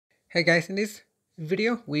Hey guys, in this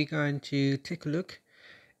video we're going to take a look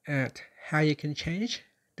at how you can change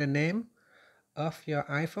the name of your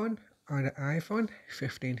iPhone on the iPhone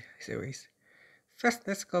 15 series. First,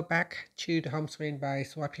 let's go back to the home screen by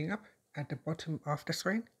swiping up at the bottom of the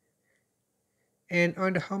screen. And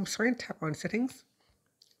on the home screen, tap on Settings.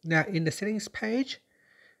 Now in the Settings page,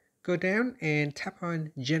 go down and tap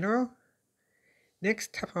on General.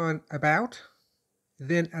 Next, tap on About.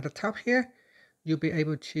 Then at the top here, you'll be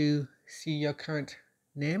able to see your current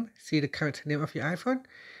name, see the current name of your iPhone,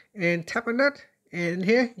 and tap on that. And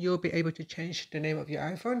here you'll be able to change the name of your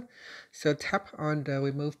iPhone. So tap on the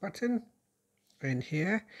remove button, and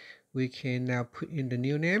here we can now put in the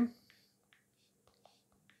new name.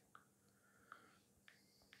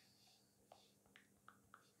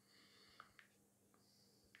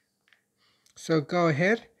 So go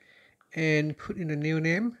ahead and put in a new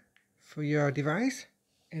name for your device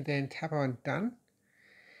and then tap on done.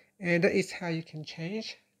 And that is how you can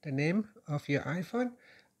change the name of your iPhone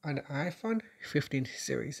on the iPhone 15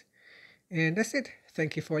 series. And that's it.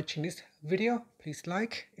 Thank you for watching this video. Please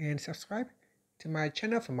like and subscribe to my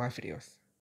channel for more videos.